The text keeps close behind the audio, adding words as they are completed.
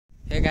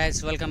guys,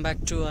 welcome back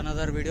to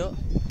another video.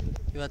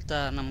 ಇವತ್ತು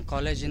ನಮ್ಮ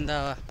ಕಾಲೇಜಿಂದ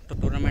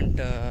ಟೂರ್ನಮೆಂಟ್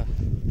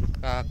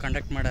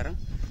ಕಂಡಕ್ಟ್ ಮಾಡ್ಯಾರ.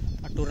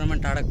 ಆ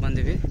ಟೂರ್ನಮೆಂಟ್ ಆಡಕ್ಕೆ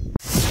ಬಂದಿವಿ.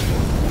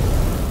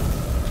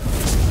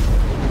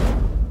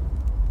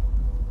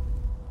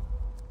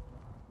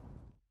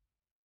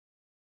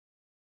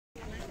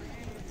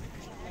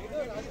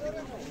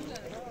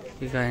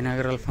 ಈಗ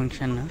ಇನಾಗ್ರಲ್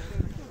ಫಂಕ್ಷನ್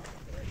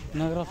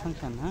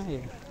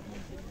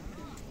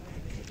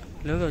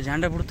ಇವಾಗ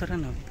ಜಾಂಡ ಬಿಡ್ತಾರೆ.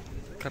 ನಾವು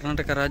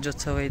ಕರ್ನಾಟಕ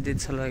ರಾಜ್ಯೋತ್ಸವ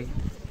ಇದ್ದಿದ್ದ ಸಲುವಾಗಿ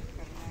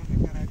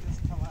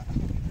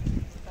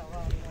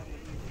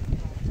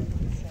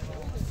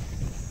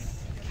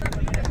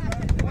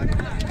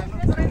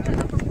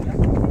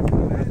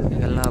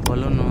ಈಗೆಲ್ಲ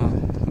ಬಲೂನು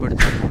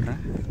ಬಿಡ್ತಾರೆ ನೋಡ್ರಿ.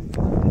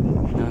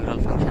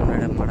 Inaugural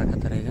function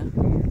ಮಾಡಕತ್ತಾರೆ. ಈಗ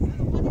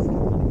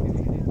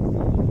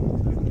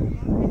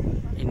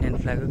ಇಂಡಿಯನ್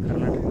ಫ್ಲಾಗ್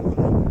ಕರ್ನಾಟಕ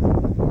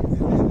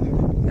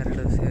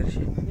ಎರಡು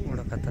ಸೇರಿಸಿ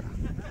ಬಿಡಕತ್ತಾರ.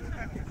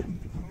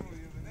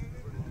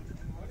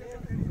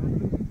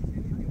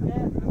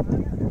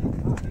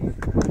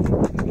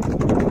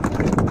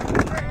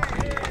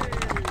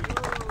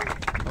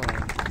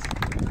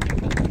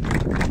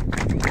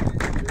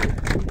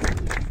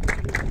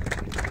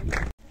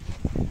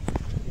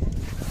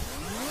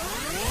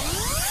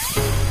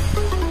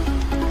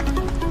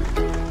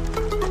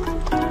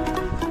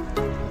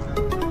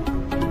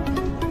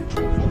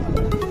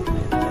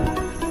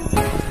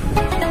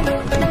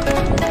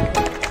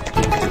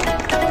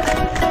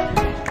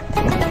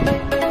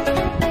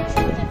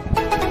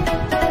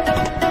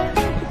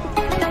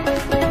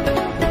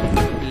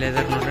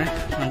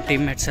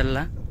 ಟೀಮ್ಮೇಟ್ಸ್ ಎಲ್ಲ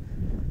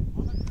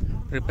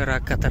ಪ್ರಿಪೇರ್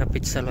ಹಾಕತ್ತಾರ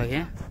ಪಿಚ್ ಸಲುವಾಗಿ.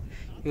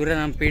 ಇವರೇ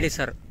ನಮ್ಮ ಪಿ ಡಿ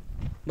ಸರ್.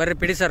 ಬರ್ರಿ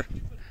ಪಿ ಡಿ ಸರ್,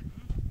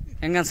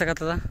 ಹೆಂಗೆ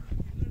ಅನ್ಸಕತ್ತದ?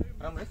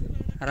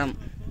 ಆರಾಮ್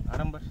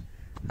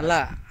ಅಲ್ಲ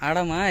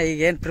ಆಡಮ್ಮ. ಈಗ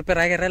ಏನು ಪ್ರಿಪೇರ್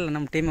ಆಗ್ಯಾರಲ್ಲ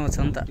ನಮ್ಮ ಟೀಮ್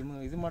ಸ್ವಂತ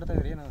ಇದು ಮಾಡ್ತಾ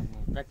ಇದ್ರಿ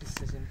ಪ್ರಾಕ್ಟೀಸ್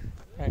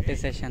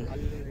ಸೆಷನ್.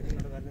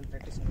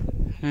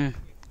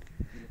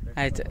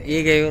 ಆಯ್ತು.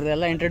 ಈಗ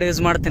ಇವ್ರದೆಲ್ಲ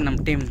ಇಂಟ್ರಡ್ಯೂಸ್ ಮಾಡ್ತೀನಿ ನಮ್ಮ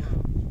ಟೀಮ್.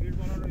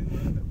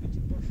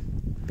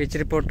 ಪಿಚ್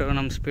ರಿಪೋರ್ಟ್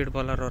ನಮ್ಮ ಸ್ಪೀಡ್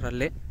ಬೌಲರ್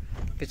ಅವರಲ್ಲಿ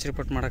ಪಿಚ್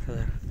ರಿಪೋರ್ಟ್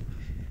ಮಾಡಕತ್ತಾರ.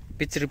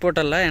 ಪಿಚ್ ರಿಪೋರ್ಟ್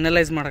ಅಲ್ಲ,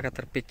 ಅನಲೈಸ್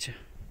ಮಾಡಕತ್ತಾರ ಪಿಚ್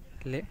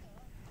ಅಲ್ಲಿ.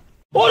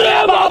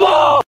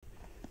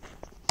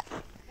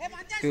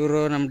 ಇವರು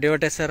ನಮ್ಮ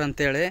ಡಿವಟೆ ಸರ್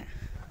ಅಂತೇಳಿ.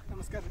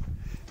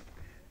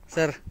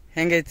 ಸರ್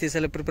ಹೆಂಗೈತಿ ಈ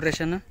ಸಲ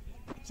ಪ್ರಿಪ್ರೇಷನ್?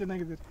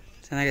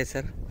 ಚೆನ್ನಾಗೈತೆ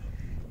ಸರ್.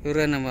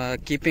 ಇವರು ನಮ್ಮ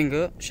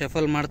ಕೀಪಿಂಗು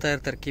ಶಫಲ್ ಮಾಡ್ತಾ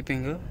ಇರ್ತಾರೆ.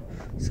 ಕೀಪಿಂಗು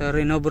ಸರ್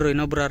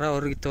ಇನ್ನೊಬ್ರು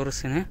ಅವ್ರಿಗೆ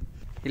ತೋರಿಸ್ತೀನಿ.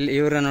 ಇಲ್ಲಿ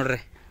ಇವರೇ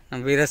ನೋಡ್ರಿ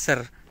ನಮ್ಮ ವೀರಸ್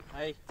ಸರ್.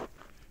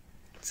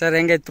 ಸರ್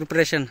ಹೆಂಗೈತೆ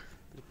ಪ್ರಿಪ್ರೇಷನ್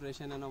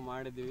ನಾವು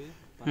ಮಾಡಿದ್ದೀವಿ.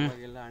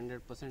 ಪರವಾಗಿಲ್ಲ,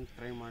 100%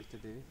 ಟ್ರೈ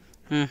ಮಾಡ್ತಿದ್ದೀವಿ.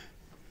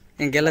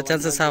 ಹಿಂಗೆಲ್ಲ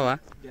ಚಾನ್ಸಸ್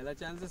ಗೆಲ್ಲ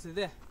ಚಾನ್ಸಸ್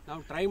ಇದೆ.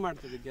 ನಾವು ಟ್ರೈ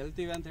ಮಾಡ್ತೀವಿ.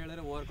 ಗೆಲ್ತೀವಿ ಅಂತ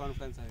ಹೇಳಿದ್ರೆ ಓವರ್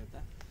ಕಾನ್ಫಿಡೆನ್ಸ್ ಆಗುತ್ತೆ.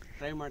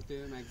 ಟ್ರೈ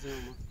ಮಾಡ್ತೀವಿ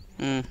ಮ್ಯಾಕ್ಸಿಮಮ್.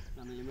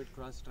 ನಮ್ಮ ಲಿಮಿಟ್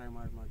ಕ್ರಾಸ್ ಟ್ರೈ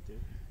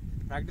ಮಾಡ್ತೀವಿ.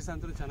 ಪ್ರಾಕ್ಟೀಸ್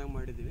ಅಂತೂ ಚೆನ್ನಾಗಿ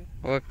ಮಾಡಿದ್ದೀವಿ.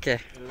 ಓಕೆ.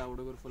 ಎಲ್ಲ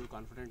ಹುಡುಗರು ಫುಲ್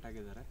ಕಾನ್ಫಿಡೆಂಟ್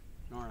ಆಗಿದ್ದಾರೆ.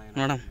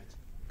 ನೋಡೋಣ.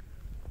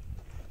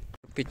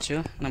 ಪಿಚ್ಚು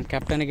ನಮ್ಮ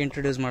ಕ್ಯಾಪ್ಟನಿಗೆ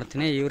ಇಂಟ್ರೊಡ್ಯೂಸ್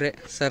ಮಾಡ್ತೀನಿ. ಇವರೇ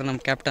ಸರ್, ನಮ್ಮ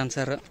captain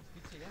sir.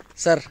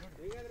 Sir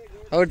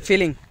out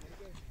feeling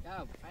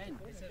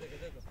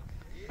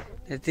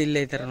ಇಲ್ಲೇ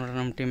ಇದ್ದಾರೆ ನೋಡ್ರಿ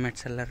ನಮ್ಮ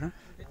ಟೀಮ್ಮೇಟ್ಸ್ ಎಲ್ಲರೂ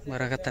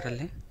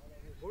ಬರಕತ್ತಾರಲ್ಲಿ.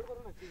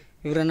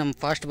 ಇವರೇ ನಮ್ಮ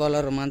ಫಾಸ್ಟ್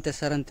ಬೌಲರ್ ಮಾಂತೆ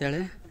ಸರ್ ಅಂತೇಳಿ.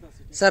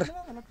 ಸರ್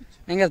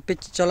ಹೆಂಗೆ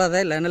ಪಿಚ್ ಚಲೋ ಅದ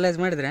ಇಲ್ಲ? ಅನಲೈಸ್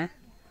ಮಾಡಿದ್ರೆ?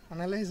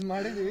 ಅನಲೈಸ್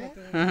ಮಾಡಿದ್ವಿ.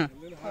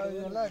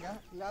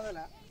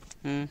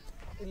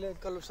 ಇಲ್ಲಿ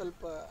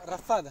ಸ್ವಲ್ಪ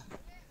ರಫ್ ಅದ.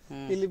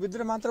 ಇಲ್ಲಿ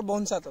ಬಿದ್ರೆ ಮಾತ್ರ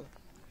ಬೌನ್ಸ್ ಆಗ್ತದ.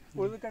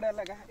 ಉಳಿದ ಕಡೆ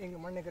ಎಲ್ಲ ಹಿಂಗೆ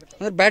ಮಣ್ಣಿಗೆ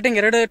ಇರ್ತದೆ. ಬ್ಯಾಟಿಂಗ್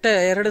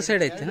ಎರಡು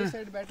ಸೈಡ್ ಐತಿ.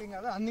 ಸೈಡ್ ಬ್ಯಾಟಿಂಗ್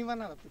ಅದ,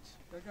 ಅನ್ಇವನ್ ಅದ ಪಿಚ್.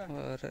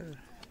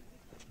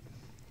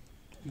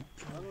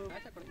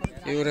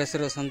 ಇವ್ರ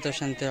ಹೆಸರು ಸಂತೋಷ್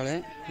ಅಂತೇಳಿ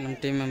ನಮ್ಮ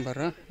ಟೀಮ್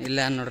ಮೆಂಬರು.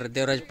 ಇಲ್ಲೇ ನೋಡ್ರಿ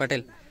ದೇವರಾಜ್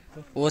ಪಾಟೀಲ್.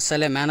 ಹೋದ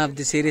ಸಲ ಮ್ಯಾನ್ ಆಫ್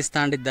ದಿ ಸೀರೀಸ್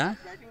ತಾಂಡಿದ್ದ.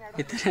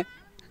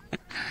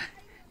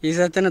 ಈ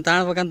ಸತಿನೂ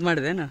ತಾಳ್ಬೇಕಂತ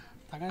ಮಾಡಿದೇನು?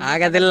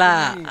 ಆಗೋದಿಲ್ಲ.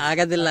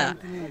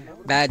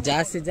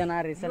 ಜಾಸ್ತಿ ಜನ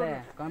ಈ ಸಲ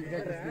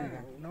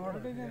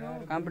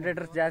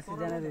ಕಾಂಪಿಟೇಟರ್ಸ್ ಜಾಸ್ತಿ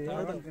ಜನ ಇದೀವಿ.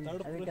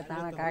 ಅದಕ್ಕೆ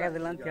ತಾಣಕ್ಕೆ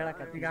ಆಗೋದಿಲ್ಲ ಅಂತ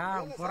ಹೇಳಕತ್ತಿ. ಈಗ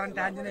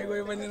ಪೋರಂಟೆ ಆಂಜನೇಯ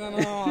ಹೋಗಿ ಬಂದಿ ನಾನು.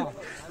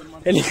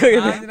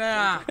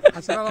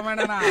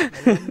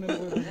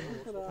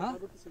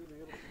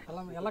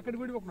 ಎಲ್ಲ ಕಡೆ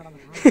ಬಿಡ್ಬೇಕು ಮೇಡಮ್.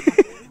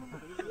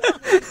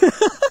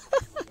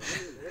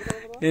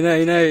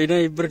 ಇನ್ನ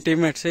ಇಬ್ರು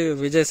ಟೀಮ್ಮೇಟ್ಸ್,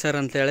 ವಿಜಯ್ ಸರ್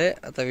ಅಂತೇಳಿ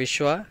ಅಥವಾ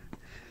ವಿಶ್ವ,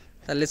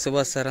 ಅಲ್ಲಿ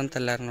ಸುಭಾಷ್ ಸರ್ ಅಂತ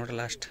ಎಲ್ಲಾರು ನೋಡ್ರಿ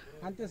ಲಾಸ್ಟ್.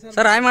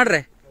 ಸರ್ ಆಯ್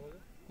ಮಾಡ್ರಿ.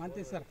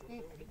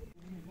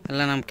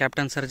 ಎಲ್ಲ ನಮ್ಮ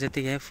ಕ್ಯಾಪ್ಟನ್ ಸರ್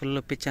ಜೊತೆಗೆ ಫುಲ್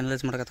ಪಿಚ್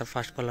ಅನಲೈಸ್ ಮಾಡ್ಕತ್ತಾರ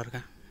ಫಾಸ್ಟ್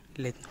ಬೌಲರ್ಗೆ.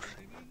 ಇಲ್ಲಿ ನೋಡ್ರಿ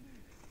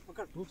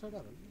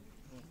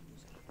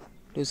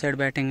 2 ಸೈಡ್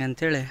ಬ್ಯಾಟಿಂಗ್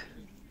ಅಂತೇಳಿ.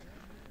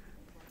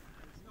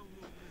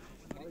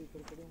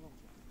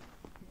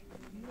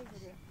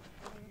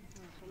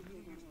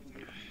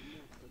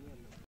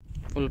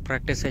 ಫುಲ್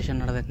ಪ್ರಾಕ್ಟೀಸ್ ಸೆಷನ್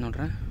ನಡೆದೈತೆ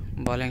ನೋಡ್ರಿ.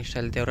 ಬೌಲಿಂಗ್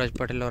ಸ್ಟೈಲ್ ದೇವರಾಜ್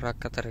ಪಾಟೀಲ್ ಅವ್ರು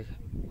ಹಾಕತ್ತಾರೆ. ಈಗ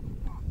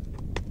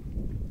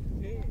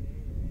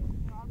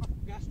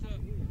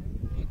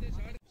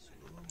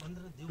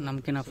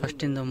ನಮ್ಕಿನ್ನ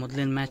ಫಸ್ಟಿಂದ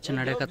ಮೊದಲಿನ ಮ್ಯಾಚ್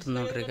ನಡೆಯಕತ್ತದ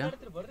ನೋಡ್ರಿ. ಈಗ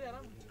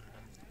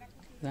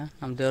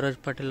ನಮ್ಮ ದೇವರಾಜ್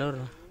ಪಾಟೀಲ್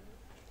ಅವರು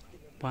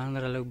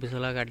ಬಾಂದ್ರಲ್ಲಿ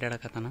ಬಿಸಿಲಾಗ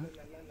ಅಡ್ಡಾಡಕತ್ತಾನ.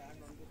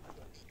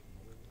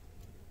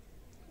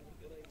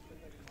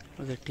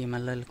 ಅದೇ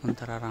ಟೀಮೆಲ್ಲ ಇಲ್ಲಿ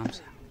ಕುಂತಾರ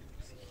ಆರಾಮ್ಸೆ.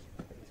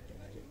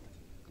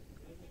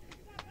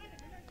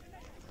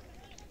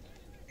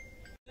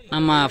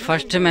 ನಮ್ಮ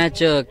ಫಸ್ಟ್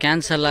ಮ್ಯಾಚ್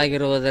ಕ್ಯಾನ್ಸಲ್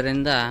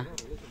ಆಗಿರುವುದರಿಂದ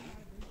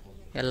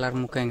ಎಲ್ಲರ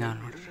ಮುಖ ಹಿಂಗ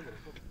ನೋಡ್ರಿ.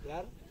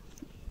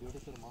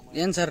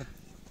 ಏನು sir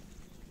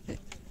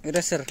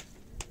Veeresh sir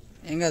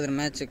ಹೆಂಗಾದ್ರೆ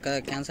match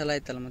cancel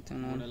ಆಯ್ತಲ್ಲ ಮತ್ತೆ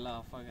ಎಲ್ಲ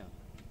ಆಫ್ ಆಗ್ಯಾವ.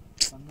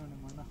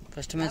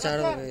 ಫಸ್ಟ್ ಮ್ಯಾಚ್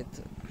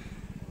ಆಡಬೇಕಾಗಿತ್ತು,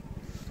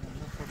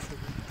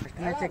 ಫಸ್ಟ್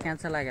ಮ್ಯಾಚೇ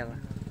ಕ್ಯಾನ್ಸಲ್ ಆಗ್ಯದ,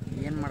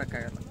 ಏನು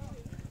ಮಾಡೋಕ್ಕಾಗಲ್ಲ,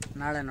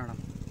 ನಾಳೆ ನೋಡೋಣ.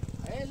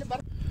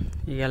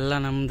 ಈಗೆಲ್ಲ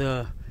ನಮ್ಮದು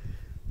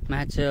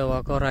ಮ್ಯಾಚ್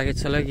ವಾಕವರ್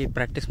ಆಗಿದ್ದ ಸಲುವಾಗಿ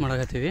ಪ್ರಾಕ್ಟೀಸ್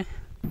ಮಾಡಕತ್ತೀವಿ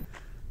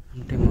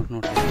ನಮ್ಮ ಟೀಮ್ ಅವ್ರು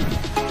ನೋಡಿ.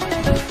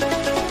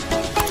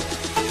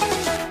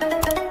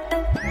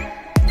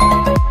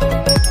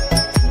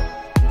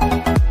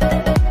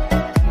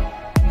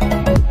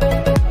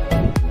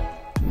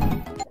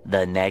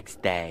 The next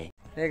day.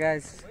 Hey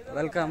guys,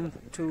 welcome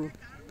to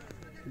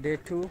day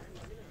 2.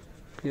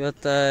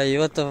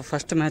 ಇವತ್ತು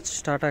ಫಸ್ಟ್ ಮ್ಯಾಚ್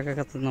ಸ್ಟಾರ್ಟ್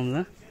ಆಗಕತ್ತದ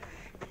ನಮ್ದು.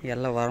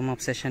 ಎಲ್ಲ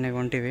ವಾರ್ಮಪ್ ಸೆಷನಿಗೆ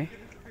ಹೊಂಟಿವಿ.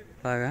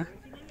 ಆಗ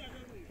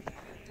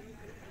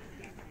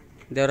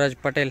ದೇವರಾಜ್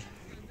ಪಟೇಲ್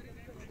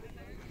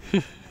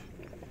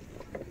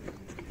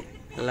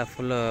ಎಲ್ಲ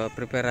ಫುಲ್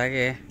ಪ್ರಿಪೇರ್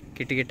ಆಗಿ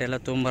ಕಿಟ್ ಎಲ್ಲ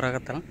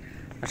ತೊಗೊಂಬರಾಕತ್ತಲ್ಲ.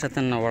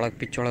 ಅಷ್ಟೊತ್ತನ ನಾವು ಒಳಗೆ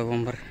ಪಿಚ್ ಒಳಗೆ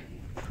ಹೋಗ್ಬರ್ರಿ,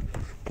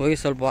 ಹೋಗಿ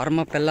ಸ್ವಲ್ಪ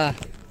ವಾರ್ಮಪ್ ಎಲ್ಲ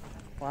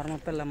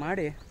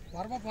ಮಾಡಿ.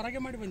 ವಾರ್ಮಪ್ ಹೊರಗೆ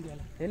ಮಾಡಿ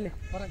ಬಂದಿವಲ್ಲ. ಎಲ್ಲಿ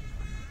ಹೊರಗೆ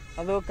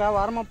ಅದಕ್ಕೆ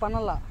ವಾರ್ಮಪ್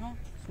ಅನ್ನಲ್ಲ,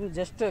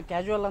 ಜಸ್ಟ್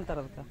ಕ್ಯಾಶುವಲ್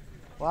ಅಂತಾರೆ ಅದಕ್ಕೆ.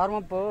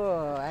 ವಾರ್ಮಪ್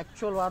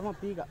ಆ್ಯಕ್ಚುಯಲ್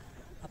ವಾರ್ಮಪ್ ಈಗ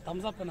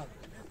ಥಮ್ಸ್ ಅಪ್ ಅನ್ನೋದು,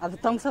 ಅದು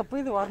ಥಮ್ಸ್ ಅಪ್,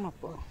 ಇದು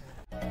ವಾರ್ಮಪ್.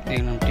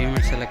 ಈಗ ನಮ್ಮ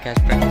ಟೀಮ್ಮೇಟ್ಸ್ ಎಲ್ಲ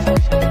ಕ್ಯಾಚ್ ಪ್ರಾಕ್ಟೀಸ್.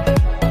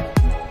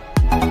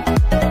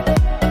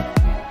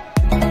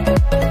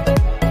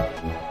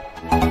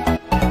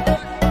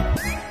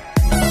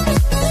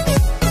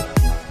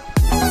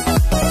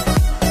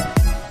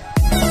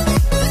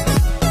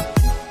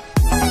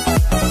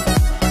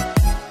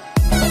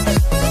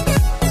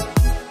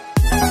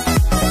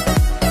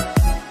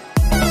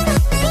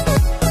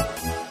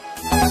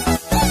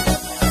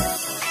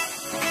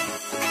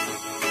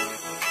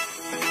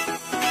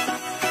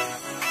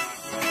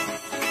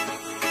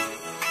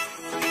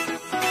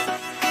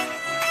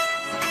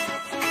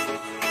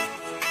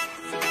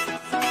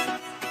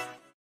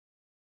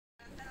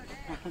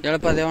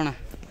 ಹೇಳಪ್ಪ ದೇವಣ್ಣ,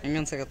 ಹೆಂಗೆ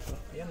ಅನ್ಸಕತ್ತ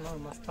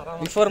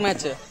ಬಿಫೋರ್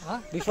ಮ್ಯಾಚ್?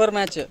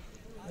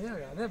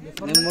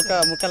 ನಿಮ್ಮ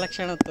ಮುಖ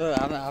ಲಕ್ಷಣ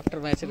ಆಫ್ಟರ್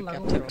ಮ್ಯಾಚ್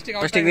ಕ್ಯಾಪ್ಚರ್.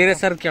 ಫಸ್ಟಿಗೆ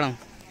ವೀರೇಶ್ ಸರ್ ಕೇಳೋಣ,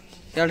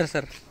 ಹೇಳ್ರಿ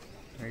ಸರ್.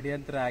 ರೆಡಿ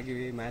ಅಂತ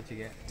ಆಗಿವಿ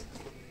ಮ್ಯಾಚ್ಗೆ.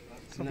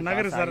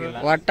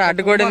 ಒಟ್ಟ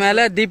ಅಡ್ಗೋಡಿ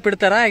ಮೇಲೆ ದೀಪ್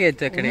ಇಡ್ತಾರ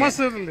ಆಗೈತೆ ಆ ಕಡೆ.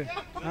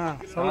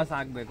 ಟಾಸ್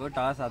ಆಗ್ಬೇಕು,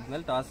 ಟಾಸ್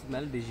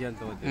ಆದ್ಮೇಲೆ ಡಿಸಿಷನ್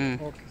ತಗೋತೀವಿ.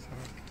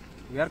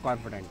 We are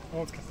confident.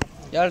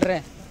 ಹೇಳ್ರಿ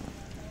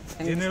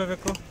ಏನು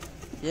ಹೇಳಬೇಕು,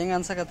 ಹೆಂಗ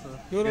ಅನ್ಸಕತ್ತದ?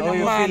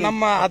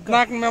 ನಮ್ಮ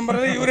 14 ಮೆಂಬರ್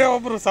ಇವರೇ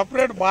ಒಬ್ರು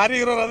ಸಪ್ರೇಟ್ ಭಾರಿ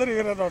ಇರೋರಾದ್ರೆ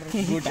ಇವರೇ ನೋಡ್ರಿ.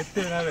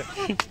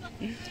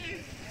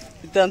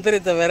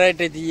 ಇತ್ತ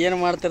ವೆರೈಟಿ ಐತಿ, ಏನ್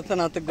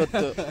ಮಾಡ್ತಿರ್ತಾನ ಅದಕ್ಕೆ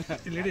ಗೊತ್ತು.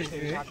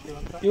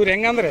 ಇವ್ರು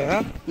ಹೆಂಗಂದ್ರೆ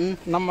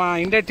ನಮ್ಮ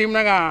India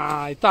ಟೀಮ್ನಾಗ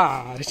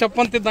Rishabh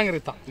Pant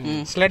ಇದ್ದಂಗ್ರಿ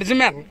sledge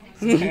man.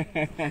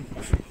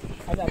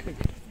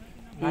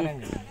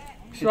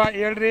 Shiva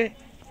ಹೇಳ್ರಿ,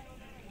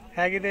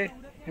 ಹೇಗಿದೆ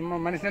ನಿಮ್ಮ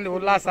ಮನಸ್ಸಿನಲ್ಲಿ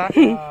ಉಲ್ಲಾಸ?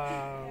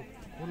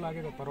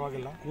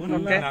 ಪರವಾಗಿಲ್ಲ,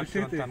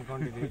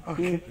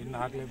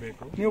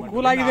 ನೀವು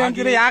ಕೂಲ್ ಆಗಿದೆ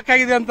ಅಂತೀರಿ.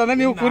 ಯಾಕಾಗಿದೆ ಅಂತಂದ್ರೆ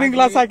ನೀವು ಕೂಲಿಂಗ್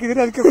ಗ್ಲಾಸ್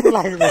ಹಾಕಿದಿರಿ, ಅದಕ್ಕೆ ಕೂಲ್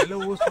ಆಗಿದೆ.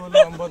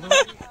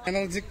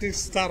 ಎನರ್ಜೆಟಿಕ್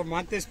ಸ್ಟಾರ್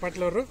ಮಾತೇಶ್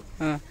ಪಾಟೀಲ್ ಅವರು.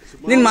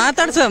 ನೀನ್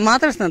ಮಾತಾಡ್ಸ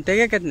ನಾನು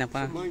ತೆಗಿಯಕತ್ನಪ್ಪ.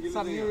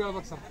 ಸರ್ ನೀವು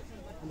ಹೇಳ್ಬೇಕು ಸರ್,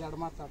 ಒಂದೆರಡು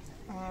ಮಾತಾಡ್ಸ.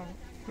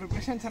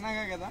 Preparation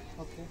ಚೆನ್ನಾಗಾಗ್ಯದ.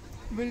 Okay,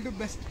 will do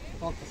best.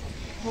 Okay sir,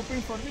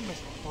 hoping for the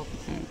best. Okay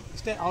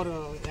ಅಷ್ಟೇ, ಅವರು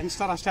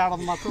ಯಂಗ್ಸ್ಟರ್ ಅಷ್ಟೇ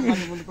ಆಡೋದು ಮಾತು.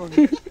 ಮುಂದ್ಕೋಗಿ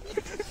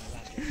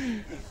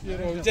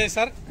ಇವರು ವಿಜಯ್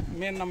ಸರ್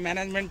ಮೇನ್ ನಮ್ಮ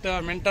ಮ್ಯಾನೇಜ್ಮೆಂಟ್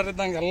ಮೆಂಟರ್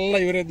ಇದ್ದಂಗೆ, ಎಲ್ಲ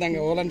ಇವ್ರು ಇದ್ದಂಗೆ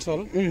ಓಲನ್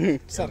ಸೋಲ್.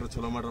 ಸರ್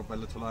ಚಲೋ ಮಾಡ್ರಪ್ಪ,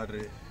 ಎಲ್ಲ ಚಲೋ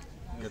ಆಡ್ರಿ,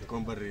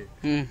 ಎತ್ಕೊಂಬರ್ರಿ,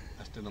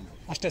 ಅಷ್ಟೇ ನಮ್ಮ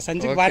ಅಷ್ಟೇ.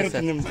 ಸಂಜೆ ಬಾರಿ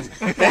ಇರ್ತದೆ ನಿಮ್ದು.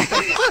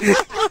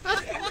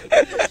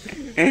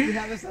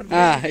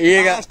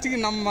 ಈಗ ಅಷ್ಟಿಗೆ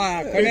ನಮ್ಮ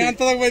ಕೊನೆ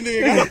ಹಂತದಾಗ ಬಂದಿವಿ.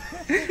 ಈಗ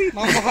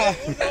ನಮ್ಮ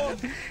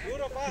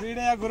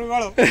ಕ್ರೀಡೆಯ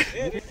ಗುರುಗಳು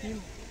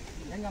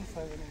ಹೆಂಗ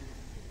ಅನ್ಸ್ತಾ ಇದೆ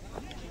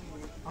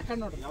ಅಕ್ಕ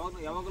ನೋಡ್ರಿ.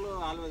 ಯಾವಾಗಲೂ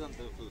ಆಲ್ವೇಸ್ ಅಂತ,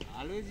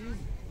 always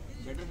is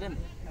better then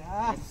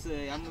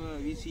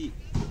MVC.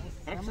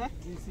 Correct sir?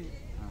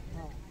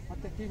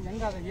 ಮತ್ತೆ ಟೀಮ್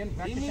ಹೆಂಗಾದ, ಏನು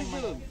ಪ್ರಾಕ್ಟೀಸ್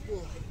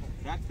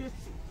ಪ್ರಾಕ್ಟೀಸ್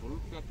ಫುಲ್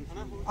ಪ್ರಾಕ್ಟೀಸ್.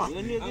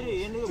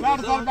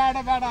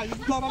 ಬೇಡ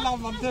ಇದ್ದವರಲ್ಲ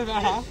ಮಧ್ಯೆ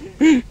ಬೇಡ,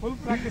 ಫುಲ್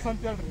ಪ್ರಾಕ್ಟೀಸ್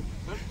ಅಂತ ಹೇಳ್ರಿ.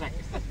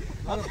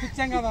 ಅದು ಪಿಚ್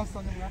ಹೆಂಗದ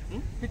ಅನ್ಸ್ತದೆ ನಿಮ್ಗೆ?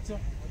 ಪಿಚ್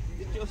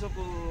ಸ್ವಲ್ಪ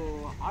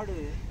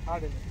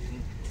ಆಡಿದೆ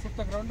ಸುತ್ತ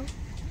ಗ್ರೌಂಡು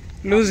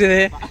ಲೂಸ್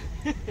ಇದೆ.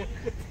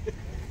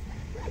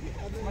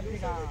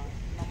 ಮತ್ತೀಗ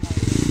ನಮ್ಮ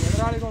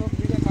ಎದುರಾಳಿಗಳು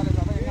ಬೀದೆ ಕಾಲೇಜ್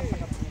ಅದ, ಹೆಂಗ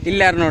ಅನ್ಸಕತ್ತ?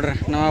 ಇಲ್ಲಿ ಯಾರು ನೋಡ್ರಿ,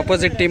 ನಮ್ಮ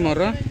ಅಪೋಸಿಟ್ ಟೀಮ್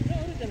ಅವರು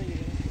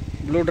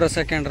ಬ್ಲೂ ಡ್ರೆಸ್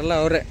ಹಾಕೊಂಡ್ರಲ್ಲ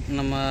ಅವರೇ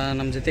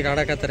ನಮ್ಮ ಜೊತೆಗೆ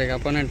ಆಡಕತ್ತಾರೆ ಈಗ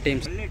ಅಪೋನೆಂಟ್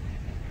ಟೀಮ್ಸ್.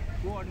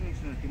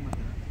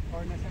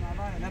 ಕೋಆರ್ಡಿನೇಷನ್ ಅದ,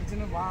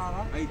 ಎನರ್ಜಿನೂ ಭಾಳ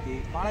ಐತಿ,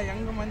 ಭಾಳ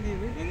ಹೆಂಗ್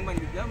ಬಂದೀವಿ. ಹೆಂಗ್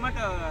ಬಂದಿದ್ದೆ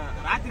ಬಟ್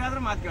ರಾತ್ರಿ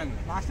ಆದ್ರೂ ಮಾತು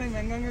ಕೇಳಂಗಿಲ್ಲ. ಲಾಸ್ಟ್ ಟೈಮ್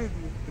ಹೆಂಗಂಗೆ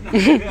ಇದ್ವಿ,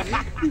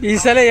 ಈ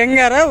ಸಲ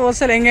ಹೆಂಗಾರ ಹೋದ್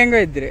ಸಲ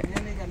ಹೆಂಗೋ ಇದ್ರಿ.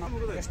 ಏನೀಗ ನಮ್ಮ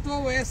ಎಷ್ಟೋ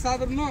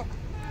ವಯಸ್ಸಾದ್ರೂ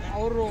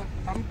ಅವರು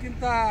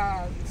ತಮ್ಗಿಂತ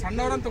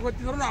ಸಣ್ಣವ್ರಂತ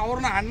ಗೊತ್ತಿದ್ರು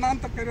ಅವ್ರನ್ನ ಅಣ್ಣ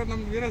ಅಂತ ಕರೆಯೋದು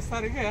ನಮ್ಮ ವೀರೇಶ್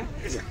ಸಾರಿಗೆ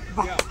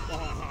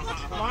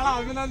ಬಹಳ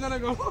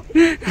ಅಭಿನಂದನೆಗಳು.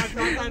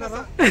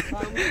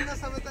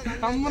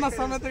 ತಮ್ಮನ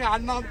ಸಮೇತ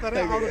ಅಣ್ಣ ಅಂತಾರೆ.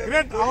 ಅವ್ರು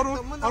ಗ್ರೇಟ್,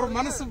 ಅವ್ರ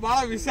ಮನಸ್ಸು ಬಹಳ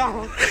ವಿಶಾಲ.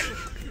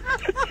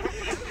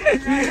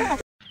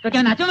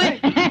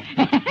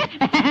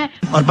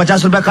 और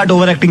 50 रुपया कट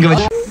ओवर एक्टिंग के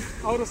वजह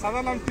ಅವರು ಸದಾ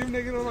ನಮ್ಮ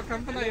ಟೀಮ್ನಾಗ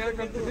ಇರ್ಬೇಕಂತ ನಾ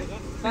ಹೇಳ್ಕೊಂತೀನಿ.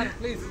 ಸರ್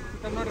ಪ್ಲೀಸ್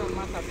ನೋಡ್ರಿ ಅವ್ರು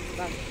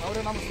ಮಾತಾಡ್ತಾರೆ,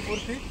 ಅವರೇ ನಮ್ಮ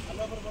ಸ್ಫೂರ್ತಿ.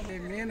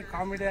 ಏನು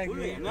ಕಾಮಿಡಿ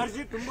ಆಗಿ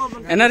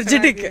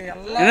energetic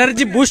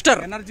energy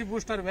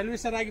booster well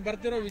wisher ಆಗಿ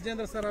ಬರ್ತಿರೋ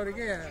ವಿಜೇಂದ್ರ ಸರ್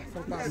ಅವರಿಗೆ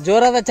ಸ್ವಲ್ಪ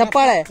ಜೋರಾದ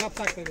ಚಪ್ಪಾಳೆ.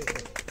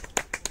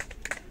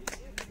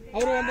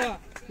 ಅವರು ಒಂದು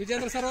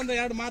ವಿಜೇಂದ್ರ ಸರ್ ಒಂದು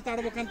 2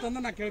 ಮಾತಾಡ್ಬೇಕಂತಂದು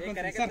ನಾ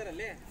ಕೇಳ್ಕೊಂತೀನಿ ಸರ್.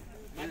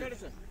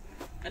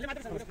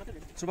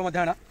 ಶುಭ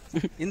ಮಧ್ಯಾಹ್ನ.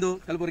 ಇಂದು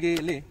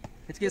ಕಲಬುರಗಿಯಲ್ಲಿ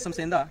Hkse'S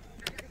ಸಂಸ್ಥೆಯಿಂದ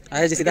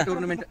ಆಯೋಜಿಸಿದ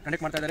ಟೂರ್ನಮೆಂಟ್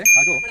ಕಂಡಕ್ಟ್ ಮಾಡ್ತಾ ಇದ್ದಾರೆ.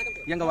 ಹಾಗೂ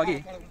ಈ ಅಂಗವಾಗಿ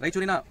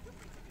ರಾಯಚೂರಿನ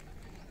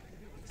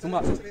ತುಂಬಾ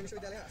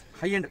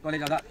ಹೈ ಎಂಡ್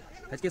ಕಾಲೇಜ್ ಆದ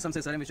Hkse'S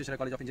ಸಂಸ್ಥೆ Srmvce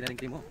college of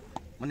engineering team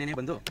ಮೊನ್ನೆನೇ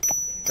ಬಂದು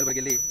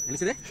ಕಲಬುರಗಿಯಲ್ಲಿ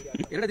ನೆಲೆಸಿದೆ.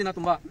 2 ದಿನ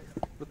ತುಂಬಾ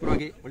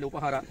ಹೃತ್ಪೂರ್ವವಾಗಿ ಒಳ್ಳೆ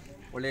ಉಪಹಾರ,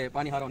 ಒಳ್ಳೆ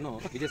ಪಾನಿಹಾರವನ್ನು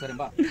ವಿಜಯ್ ಸರ್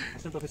ಎಂಬ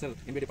ಅಸಿಸ್ಟೆಂಟ್ ಪ್ರೊಫೆಸರ್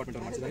MBA ಡಿಪಾರ್ಟ್ಮೆಂಟ್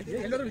ಅವರು ಮಾಡಿಸಿದ್ದಾರೆ.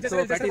 ಸೊ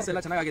ಪ್ರಾಕ್ಟೀಸ್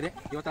ಎಲ್ಲ ಚೆನ್ನಾಗಿದೆ.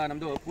 ಇವತ್ತು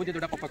ನಮ್ದು ಪೂಜ್ಯ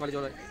ದೊಡ್ಡಪ್ಪ ಕಾಲೇಜ್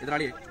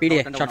ಎದುರಾಳಿ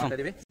ಮಾಡ್ತಾ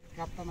ಇದೀವಿ.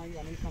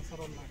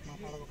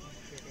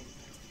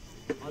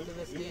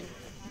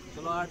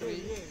 ಚಲೋ ಆಡ್ರಿ,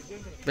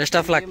 ಬೆಸ್ಟ್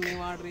ಆಫ್ ಲಕ್.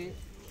 ನೀವು ಆಡ್ರಿ,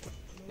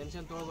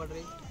 tension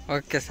ತೊಗೊಬೇಡ್ರಿ.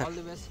 Okay sir. All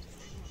the best.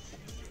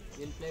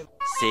 Will play.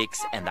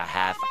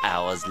 6.5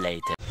 hours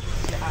later.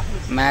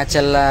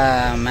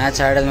 Match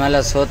ಆಡಿದ್ಮೇಲೆ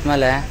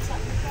ಸೋತ್ಮೇಲೆ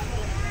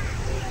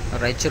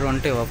Raichur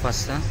ಹೊಂಟಿ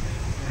ವಾಪಸ್.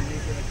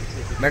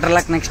 Better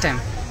luck next time.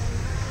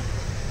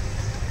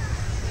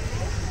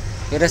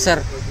 ಇರೇ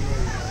sir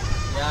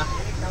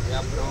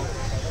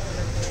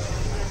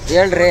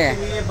ಹೇಳ್ರಿ.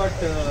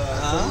 ಬಟ್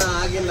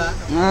ಆಗಿಲ್ಲ,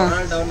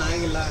 ಡೌನ್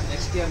ಆಗಿಲ್ಲ.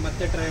 ನೆಕ್ಸ್ಟ್ ಇಯರ್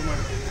ಮತ್ತೆ ಟ್ರೈ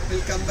ಮಾಡ್ತೀವಿ.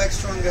 ವಿಲ್ ಕಮ್ ಬ್ಯಾಕ್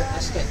ಸ್ಟ್ರಾಂಗರ್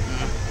ಅಷ್ಟೇ.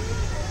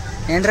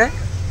 ಏನ್ರಿ?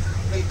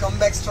 Will come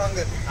back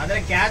stronger. ಆದ್ರೆ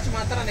ಕ್ಯಾಚ್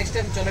ಮಾತ್ರ ನೆಕ್ಸ್ಟ್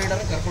ಟೈಮ್ ಚಲೋ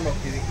ಹಿಡಿದ್ರೆ ಕರ್ಕೊಂಡು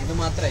ಹೋಗ್ತೀವಿ. ಇದು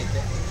ಮಾತ್ರ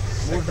ಐತೆ.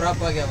 3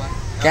 ಡ್ರಾಪ್ ಆಗ್ಯಾವ.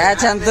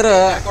 ಕ್ಯಾಚ್ ಅಂತರೂ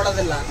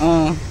ಕರ್ಕೊಡೋದಿಲ್ಲ.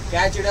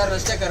 ಕ್ಯಾಚ್ ಹಿಡಿಯೋರು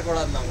ಅಷ್ಟೇ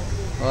ಕರ್ಕೊಡೋದು ನಾವು.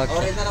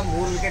 ಅವರಿಂದ ನಮ್ಮ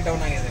 3 ವಿಕೆಟ್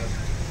ಡೌನ್ ಆಗಿದೆ.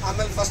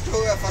 ಆಮೇಲೆ ಫಸ್ಟ್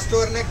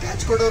ಓವರ್ನೇ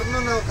ಕ್ಯಾಚ್ ಕೊಡೋರ್ನು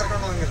ನಾವು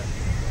ಕರ್ಕೊಂಡು ಹೋಗಿಲ್ಲ.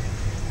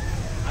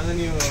 ಅದು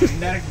ನೀವು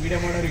ಇಂಡೈರೆಕ್ಟ್ ವಿಡಿಯೋ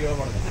ಮಾಡೋರಿಗೆ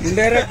ಹೇಳ್ಬಾರ್ದು.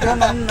 ಇಂಡೈರೆಕ್ಟ್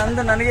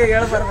ನಂದು ನನಗೆ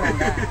ಹೇಳ್ಬಾರ್ದು.